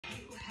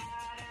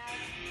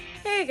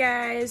Hey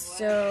guys,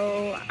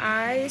 so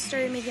I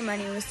started making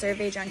money with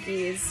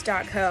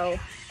SurveyJunkies.co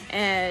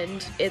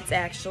and it's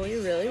actually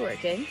really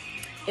working.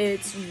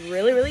 It's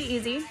really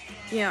easy.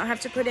 You don't have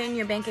to put in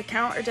your bank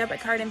account or debit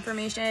card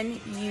information.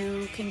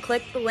 You can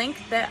click the link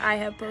that I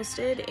have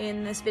posted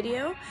in this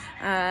video.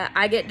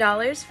 I get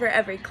dollars for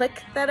every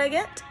click that I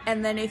get,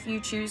 and then if you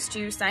choose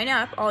to sign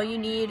up, all you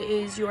need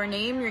is your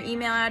name, your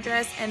email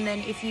address, and then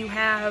if you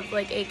have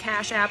like a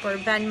Cash App or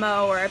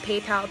Venmo or a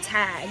PayPal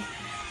tag,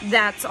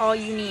 that's all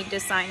you need to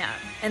sign up,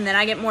 and then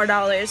I get more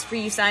dollars for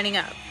you signing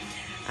up.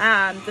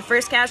 The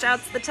first cash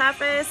out's the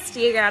toughest.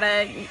 You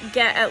gotta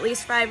get at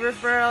least 5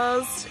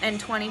 referrals and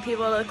 20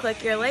 people to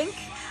click your link,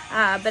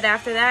 but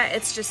after that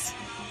it's just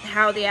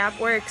how the app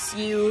works.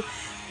 You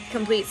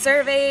complete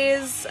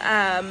surveys,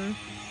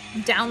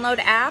 download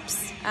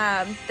apps.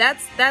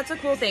 That's a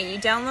cool thing. You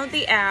download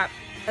the app.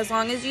 As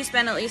long as you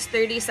spend at least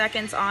 30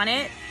 seconds on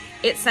it,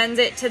 it sends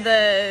it to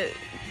the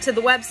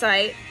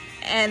website,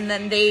 and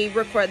then they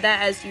record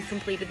that as you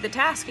completed the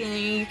task, and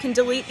you can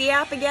delete the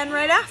app again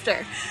right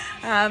after,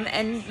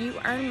 and you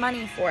earn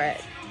money for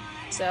it.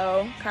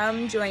 So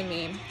come join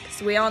me,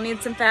 because we all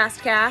need some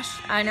fast cash.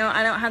 I know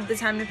I don't have the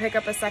time to pick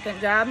up a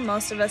second job,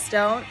 most of us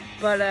don't,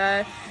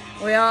 but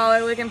we all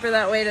are looking for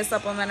that way to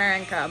supplement our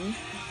income.